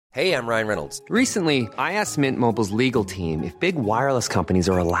Hey, I'm Ryan Reynolds. Recently, I asked Mint Mobile's legal team if big wireless companies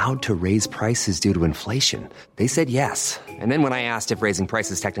are allowed to raise prices due to inflation. They said yes. And then when I asked if raising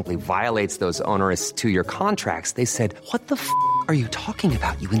prices technically violates those onerous two-year contracts, they said, "What the f*** are you talking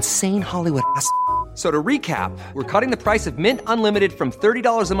about, you insane Hollywood ass?" So to recap, we're cutting the price of Mint Unlimited from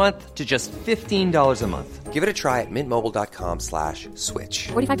 $30 a month to just $15 a month. Give it a try at mintmobile.com/switch.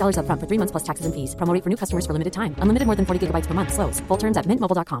 $45 up front for 3 months plus taxes and fees. Promo rate for new customers for limited time. Unlimited more than 40 gigabytes per month. Slows full terms at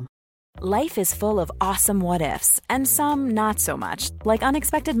mintmobile.com. Life is full of awesome what-ifs, and some not so much, like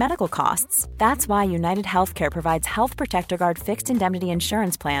unexpected medical costs. That's why United Healthcare provides Health Protector Guard fixed indemnity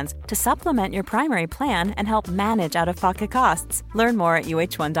insurance plans to supplement your primary plan and help manage out-of-pocket costs. Learn more at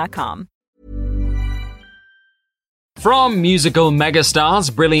uh1.com. From musical megastars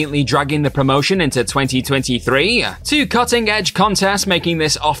brilliantly dragging the promotion into 2023, to cutting-edge contests making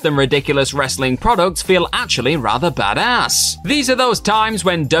this often ridiculous wrestling product feel actually rather badass. These are those times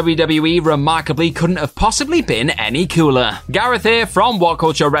when WWE remarkably couldn't have possibly been any cooler. Gareth here from What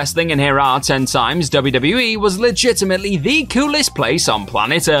Culture Wrestling, and here are 10 times WWE was legitimately the coolest place on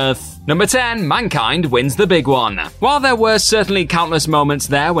planet Earth. Number 10, Mankind wins the big one. While there were certainly countless moments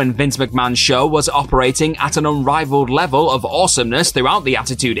there when Vince McMahon's show was operating at an unrivaled level of awesomeness throughout the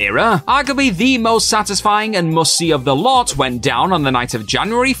Attitude Era, arguably the most satisfying and must-see of the lot went down on the night of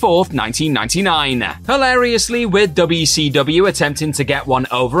January 4th, 1999. Hilariously, with WCW attempting to get one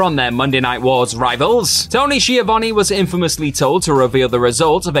over on their Monday Night Wars rivals, Tony Schiavone was infamously told to reveal the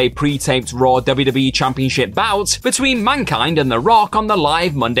result of a pre-taped Raw WWE Championship bout between Mankind and The Rock on the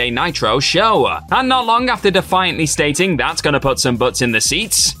live Monday Nitro show. And not long after defiantly stating that's gonna put some butts in the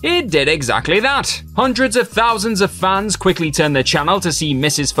seats, it did exactly that. Hundreds of thousands of fans quickly turned the channel to see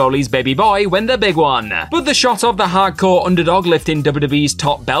Mrs. Foley's baby boy win the big one. But the shot of the hardcore underdog lifting WWE's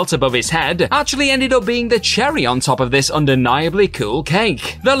top belt above his head actually ended up being the cherry on top of this undeniably cool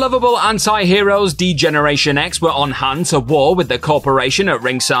cake. The lovable anti-heroes D-Generation X were on hand to war with the corporation at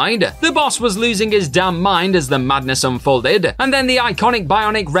ringside. The boss was losing his damn mind as the madness unfolded, and then the iconic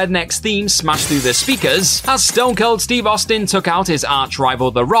bionic Redneck's theme smashed through the speakers as Stone Cold Steve Austin took out his arch-rival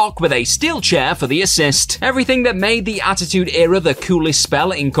The Rock with a steel chair for the assist. Everything that made the Attitude Era the coolest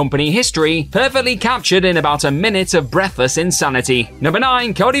spell in company history, perfectly captured in about a minute of breathless insanity. Number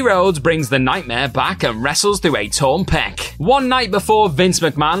 9, Cody Rhodes brings the nightmare back and wrestles through a torn pec. One night before Vince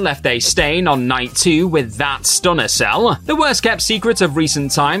McMahon left a stain on night 2 with that stunner cell, the worst kept secret of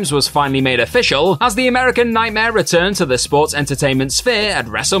recent times was finally made official as the American Nightmare returned to the sports entertainment sphere at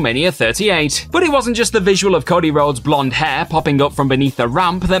WrestleMania 38. But it wasn't just the visual of Cody Rhodes' blonde hair popping up from beneath the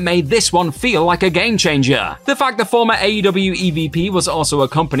ramp that made this one feel like a game changer. The fact the former AEW EVP was also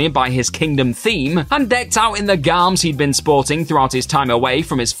accompanied by his Kingdom theme and decked out in the garms he'd been sporting throughout his time away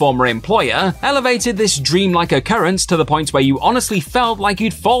from his former employer elevated this dreamlike occurrence to the point where you honestly felt like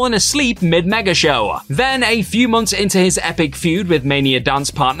you'd fallen asleep mid-mega show. Then, a few months into his epic feud with Mania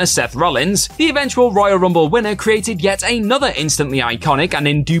dance partner Seth Rollins, the eventual Royal Rumble winner created yet another instantly iconic and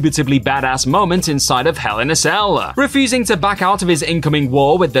indubitably badass moment inside of Hell in a Cell. Refusing to back out of his incoming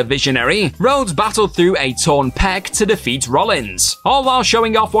war with the Visionary, Rhodes battled through a torn pec to defeat Rollins, all while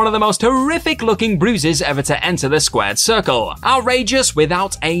showing off one of the most horrific looking bruises ever to enter the squared circle. Outrageous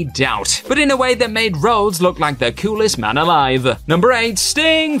without a doubt, but in a way that made Rhodes look like the coolest man alive. Number 8,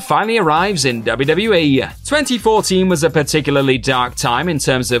 Sting finally arrives in WWE. 2014 was a particularly dark time in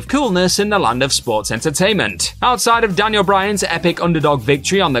terms of coolness in the land of sports entertainment. Outside of Daniel Bryan's epic underdog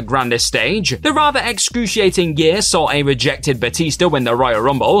victory on the grandest stage, the rather excruciating year saw a rejected Batista win the Royal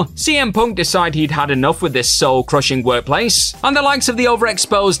Rumble, CM Punk decide he'd had enough with this soul-crushing workplace, and the likes of the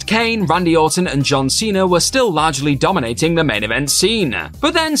overexposed Kane, Randy Orton, and John Cena were still largely dominating the main event scene.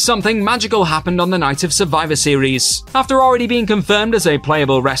 But then something magical happened on the night of Survivor Series. After already being confirmed as a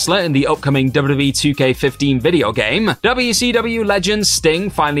playable wrestler in the upcoming WWE 2K15 video game, WCW legend Sting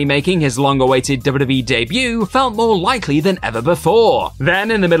finally making his long-awaited WWE debut felt more likely than ever before.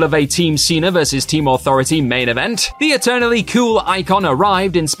 Then, in the middle of a Team Cena vs Team Authority main event, the eternally cool icon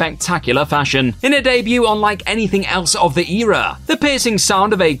arrived in spectacular fashion, in a debut unlike anything else of the era. The piercing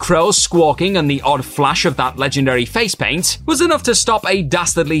sound of a crow squawking and the odd flash of that legendary face paint was enough to stop a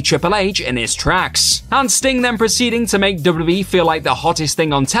dastardly Triple H in his tracks, and Sting then proceeding to make WWE feel like the hottest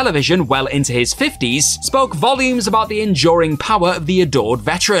thing on television well into his 50s spoke volumes about the enduring power of the adored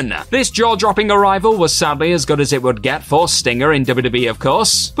veteran. This jaw-dropping arrival was sadly as good as it would get for Stinger in WWE, of course,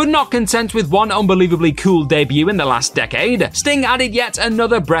 course. But not content with one unbelievably cool debut in the last decade, Sting added yet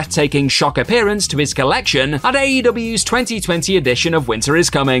another breathtaking shock appearance to his collection at AEW's 2020 edition of Winter is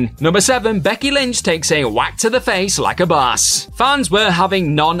Coming. Number 7, Becky Lynch takes a whack to the face like a boss. Fans were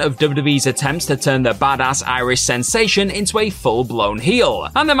having none of WWE's attempts to turn the badass Irish sensation into a full-blown heel,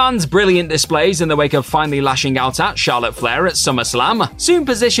 and the man's brilliant displays in the wake of finally lashing out at Charlotte Flair at SummerSlam soon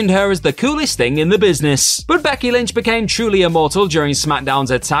positioned her as the coolest thing in the business. But Becky Lynch became truly immortal during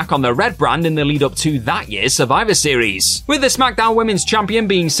SmackDown's attack on the Red Brand in the lead up to that year's Survivor Series, with the SmackDown Women's Champion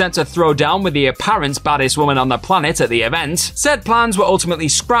being set to throw down with the apparent baddest woman on the planet at the event. Said plans were ultimately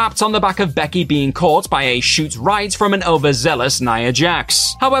scrapped on the back of Becky being caught by a shoot right from an overzealous Nia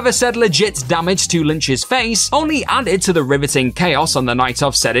Jax. However, said legit damage to Lynch's face only added to the riveting chaos on the night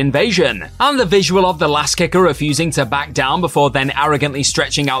of said invasion, and the visual of the last kicker refusing to back down before then arrogantly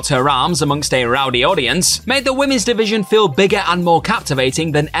stretching out her arms amongst a rowdy audience made the women's division feel bigger and more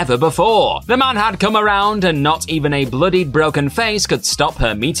captivating than ever before. The man had come around, and not even a bloodied broken face could stop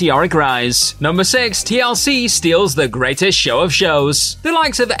her meteoric rise. Number 6, TLC steals the greatest show of shows. The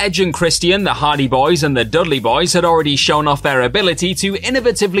likes of Edge and Christian, the Hardy Boys, and the Dudley Boys had already shown off their ability to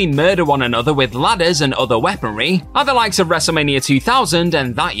innovatively murder one another with ladders and other weaponry at the likes of WrestleMania 2000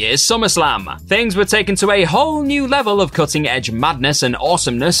 and that year's SummerSlam. Things were taken to a whole new level of cutting-edge madness and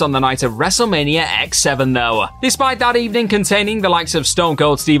awesomeness on the night of WrestleMania X7 though. Despite that evening containing the likes of Stone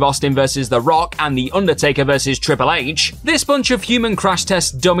Cold Steve Austin vs. The Rock and The Undertaker vs. Triple H, this bunch of human crash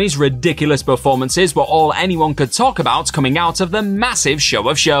test dummies' ridiculous performances were all anyone could talk about coming out of the massive show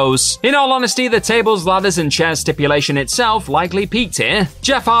of shows. In all honesty, the tables, ladders and chairs stipulation itself likely peaked here.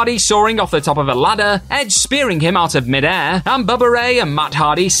 Jeff Hardy soaring off the top of a ladder, Edge spearing him out of midair, and Bubba Ray and Matt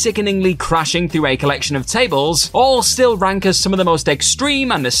Hardy sickeningly crashing through a collection of tables all still rank as some of the most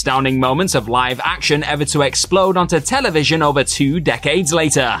extreme and astounding moments of live action ever to explode onto television over 2 decades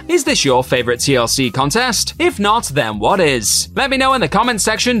later. Is this your favorite TLC contest? If not, then what is? Let me know in the comments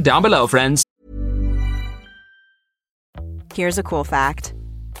section down below, friends. Here's a cool fact.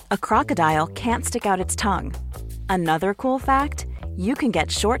 A crocodile can't stick out its tongue. Another cool fact, you can get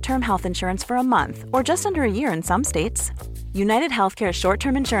short-term health insurance for a month or just under a year in some states. United Healthcare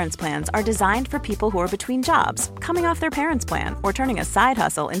short-term insurance plans are designed for people who are between jobs, coming off their parents' plan, or turning a side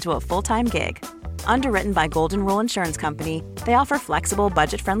hustle into a full-time gig. Underwritten by Golden Rule Insurance Company, they offer flexible,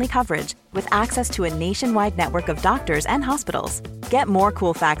 budget-friendly coverage with access to a nationwide network of doctors and hospitals. Get more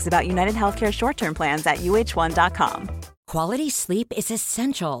cool facts about United Healthcare short-term plans at uh1.com. Quality sleep is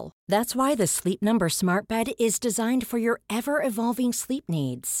essential. That's why the Sleep Number Smart Bed is designed for your ever-evolving sleep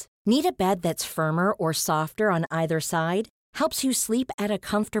needs. Need a bed that's firmer or softer on either side? Helps you sleep at a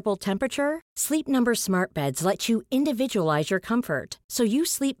comfortable temperature? Sleep Number Smart Beds let you individualize your comfort so you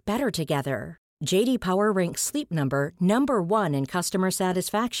sleep better together. J.D. Power ranks Sleep Number number 1 in customer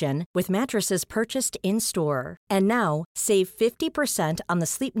satisfaction with mattresses purchased in-store. And now, save 50% on the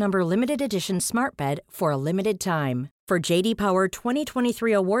Sleep Number Limited Edition Smart Bed for a limited time. For J.D. Power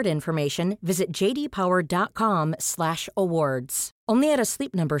 2023 award information, visit jdpower.com/awards. Only at a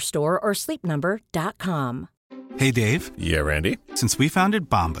Sleep Number store or sleepnumber.com. Hey, Dave. Yeah, Randy. Since we founded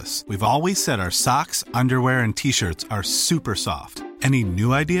Bombas, we've always said our socks, underwear, and T-shirts are super soft. Any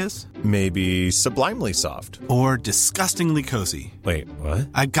new ideas? Maybe sublimely soft. Or disgustingly cozy. Wait, what?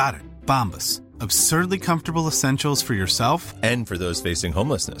 I got it. Bombas. Absurdly comfortable essentials for yourself and for those facing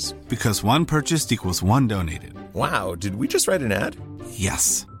homelessness. Because one purchased equals one donated. Wow, did we just write an ad?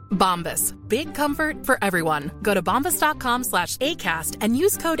 Yes. Bombas. Big comfort for everyone. Go to bombas.com/ACAST and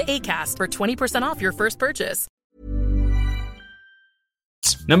use code ACAST for 20% off your first purchase.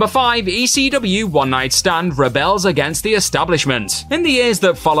 Number 5, ECW One Night Stand rebels against the establishment. In the years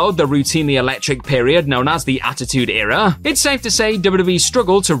that followed the routinely electric period known as the Attitude Era, it's safe to say WWE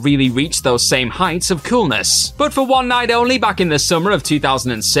struggled to really reach those same heights of coolness. But for one night only back in the summer of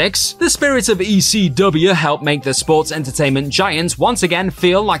 2006, the spirit of ECW helped make the sports entertainment giants once again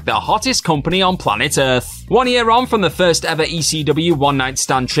feel like the hottest company on planet Earth. 1 year on from the first ever ECW One Night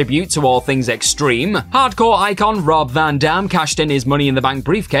Stand tribute to all things extreme, hardcore icon Rob Van Dam cashed in his Money in the Bank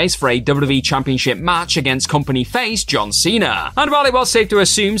briefcase for a WWE Championship match against company face John Cena. And while it was safe to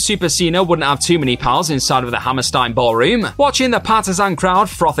assume Super Cena wouldn't have too many pals inside of the Hammerstein Ballroom, watching the partisan crowd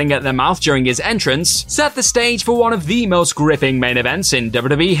frothing at their mouth during his entrance set the stage for one of the most gripping main events in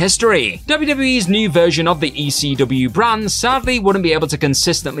WWE history. WWE's new version of the ECW brand sadly wouldn't be able to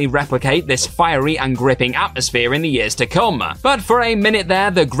consistently replicate this fiery and gripping atmosphere in the years to come. But for a minute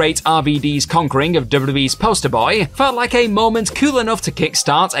there, the great RVD's conquering of WWE's poster boy felt like a moment cool enough to kickstart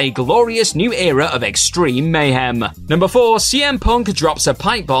kickstart a glorious new era of extreme mayhem. Number 4, CM Punk drops a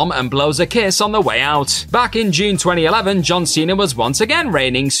pipe bomb and blows a kiss on the way out. Back in June 2011, John Cena was once again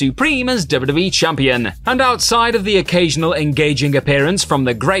reigning supreme as WWE Champion. And outside of the occasional engaging appearance from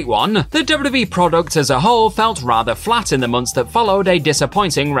the Great One, the WWE product as a whole felt rather flat in the months that followed a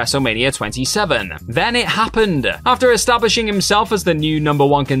disappointing WrestleMania 27. Then it happened. After establishing himself as the new number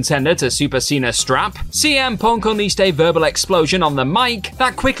 1 contender to Super Cena's strap, CM Punk unleashed a verbal explosion on the mic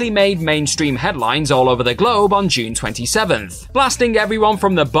that quickly made mainstream headlines all over the globe on June 27th. Blasting everyone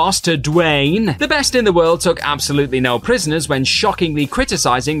from the boss to Dwayne, the best in the world took absolutely no prisoners when shockingly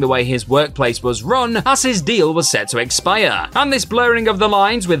criticizing the way his workplace was run as his deal was set to expire. And this blurring of the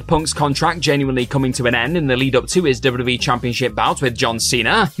lines, with Punk's contract genuinely coming to an end in the lead up to his WWE Championship bout with John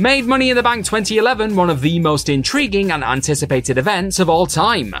Cena, made Money in the Bank 2011 one of the most intriguing and anticipated events of all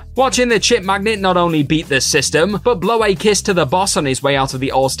time. Watching the Chip Magnet not only beat the system, but blow a kiss to the boss on his way out of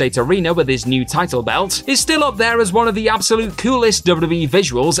the All-State Arena with his new title belt is still up there as one of the absolute coolest WWE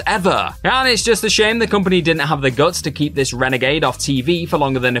visuals ever. And it's just a shame the company didn't have the guts to keep this renegade off TV for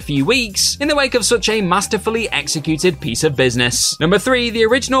longer than a few weeks in the wake of such a masterfully executed piece of business. Number 3, the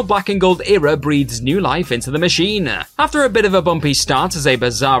original Black and Gold era breathes new life into the machine. After a bit of a bumpy start as a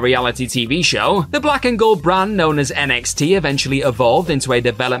bizarre reality TV show, the Black and Gold brand known as NXT eventually evolved into a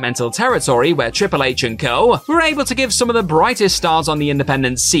developmental territory where Triple H and co. were able to give some of the brightest stars on the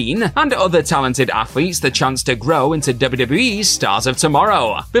independent scene and other talented athletes the chance to grow into WWE's stars of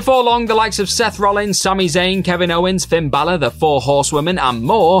tomorrow. Before long, the likes of Seth Rollins, Sami Zayn, Kevin Owens, Finn Balor, the Four Horsewomen, and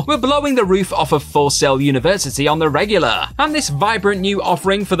more were blowing the roof off of Full Sail University on the regular. And this vibrant new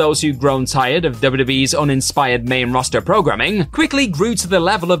offering for those who'd grown tired of WWE's uninspired main roster programming quickly grew to the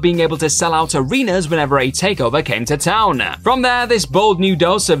level of being able to sell out arenas whenever a takeover came to town. From there, this bold new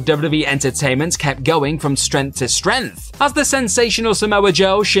dose of WWE entertainment kept going from strength to strength, as the sensational Samoa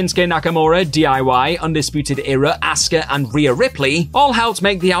Joe, Shinsuke Nakamura, DIY, Undisputed Era, Asuka, and Rhea Ripley all helped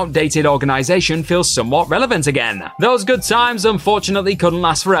make the outdated organization feel somewhat relevant again. Those good times unfortunately couldn't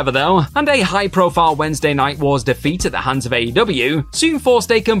last forever though, and a high-profile Wednesday Night Wars defeat at the hands of AEW soon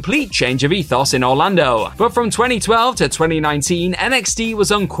forced a complete change of ethos in Orlando. But from 2012 to 2019, NXT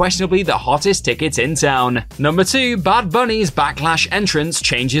was unquestionably the hottest ticket in town. Number 2, Bad Bunny's Backlash entrance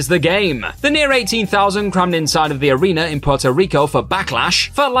changes the game. The near 18,000 crammed inside of the arena in Puerto Rico for Backlash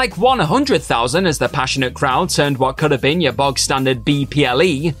felt like 100,000 as the passionate crowd turned what could have been your bog-standard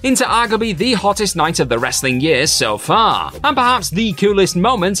BPLE into arguably the hottest night of the wrestling year so far. And perhaps the coolest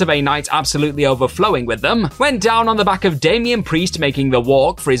moment of a night absolutely overflowing with them went down on the back of Damian Priest making the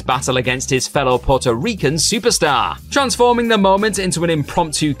walk for his battle against his fellow Puerto Rican superstar. Transforming the moment into an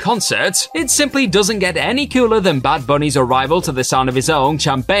impromptu concert, it simply doesn't get any cooler than Bad Bunny's arrival to the sound of his own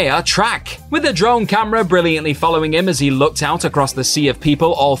Chambea track, with a drone camera brilliantly following him as he looked out across the sea of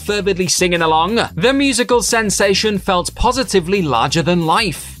people all fervidly singing along. The musical sensation felt positively larger than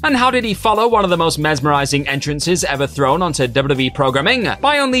life. And how did he follow one of the most mesmerizing entrances ever thrown onto WWE programming?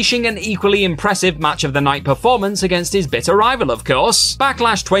 By unleashing an equally impressive match of the night performance against his bitter rival, of course.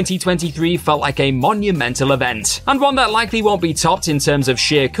 Backlash 2023 felt like a monumental event, and one that likely won't be topped in terms of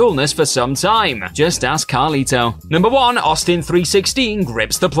sheer coolness for some time. Just ask Carlito. Number 1, Austin 316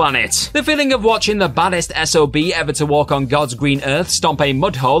 grips the planet. The feeling of watching the baddest SOB ever to walk on God's green earth stomp a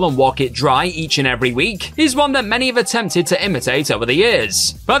mud hole and walk it dry each and every week is one that many have attempted to imitate over the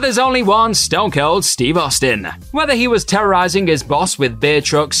years. But there's only one, Stone Cold Steve Austin. Whether he was terrorizing his boss with beer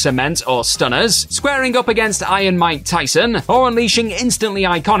trucks, cement, or stunners, squaring up against Iron Mike Tyson, or unleashing instantly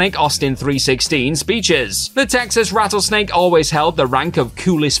iconic Austin 316 speeches, the Texas Rattlesnake always held the rank of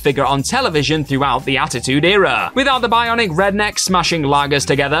coolest figure on television throughout the Attitude Era. Without the bionic redneck smashing lagers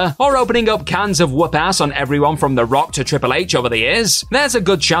together, or opening up cans of whoop-ass on everyone from The Rock to Triple H over the years, there's a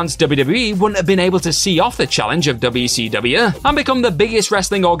good chance WWE wouldn't have been able to see off the challenge of WCW and become the biggest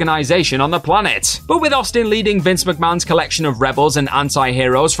wrestling organization on the planet. But with Austin leading Vince McMahon's collection of rebels and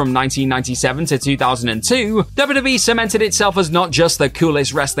anti-heroes from 1997 to 2002, WWE cemented itself as not just the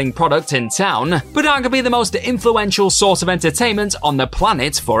coolest wrestling product in town, but arguably the most influential source of entertainment on the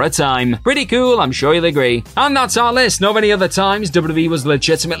planet for a time. Pretty cool, I'm sure you'll agree. And that's our list. Know of any other times WWE was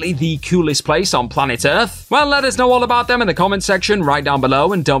legitimately the coolest place on planet Earth? Well, let us know all about them in the comment section right down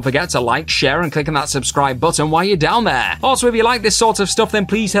below, and don't forget to like, share, and click on that subscribe button while you're down there. Also, if you like this sort of stuff, then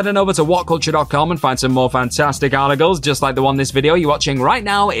please head on over to whatculture.com and find some more fantastic articles, just like the one this video you're watching right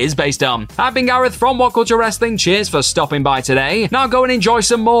now is based on. I've been Gareth from What Culture Wrestling. Cheers for stopping by today. Now go and enjoy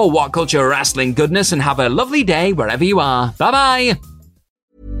some more What Culture Wrestling goodness and have a lovely day wherever you are. Bye-bye!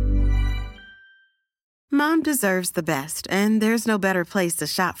 Mom deserves the best, and there's no better place to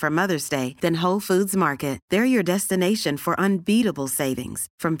shop for Mother's Day than Whole Foods Market. They're your destination for unbeatable savings,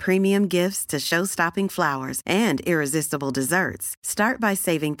 from premium gifts to show-stopping flowers and irresistible desserts. Start by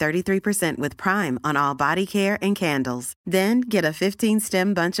saving 33% with Prime on all body care and candles. Then get a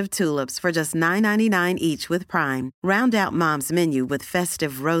 15-stem bunch of tulips for just $9.99 each with Prime. Round out Mom's menu with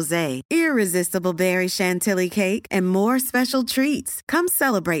festive rosé, irresistible berry chantilly cake, and more special treats. Come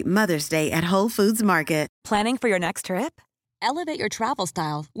celebrate Mother's Day at Whole Foods Market. Planning for your next trip? Elevate your travel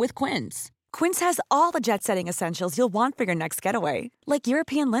style with Quince. Quince has all the jet-setting essentials you'll want for your next getaway, like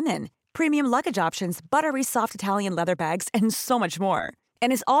European linen, premium luggage options, buttery soft Italian leather bags, and so much more.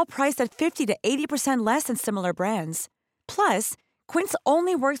 And is all priced at 50 to 80% less than similar brands. Plus, Quince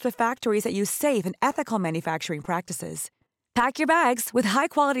only works with factories that use safe and ethical manufacturing practices. Pack your bags with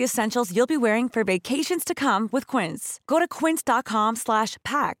high-quality essentials you'll be wearing for vacations to come with Quince. Go to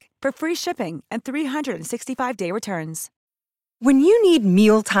quince.com/pack for free shipping and 365-day returns. When you need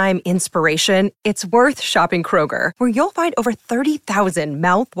mealtime inspiration, it's worth shopping Kroger, where you'll find over 30,000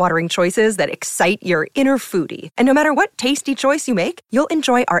 mouth-watering choices that excite your inner foodie. And no matter what tasty choice you make, you'll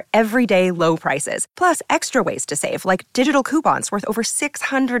enjoy our everyday low prices, plus extra ways to save, like digital coupons worth over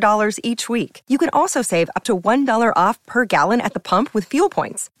 $600 each week. You can also save up to $1 off per gallon at the pump with fuel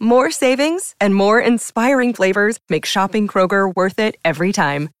points. More savings and more inspiring flavors make shopping Kroger worth it every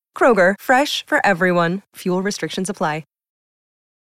time. Kroger, fresh for everyone. Fuel restrictions apply.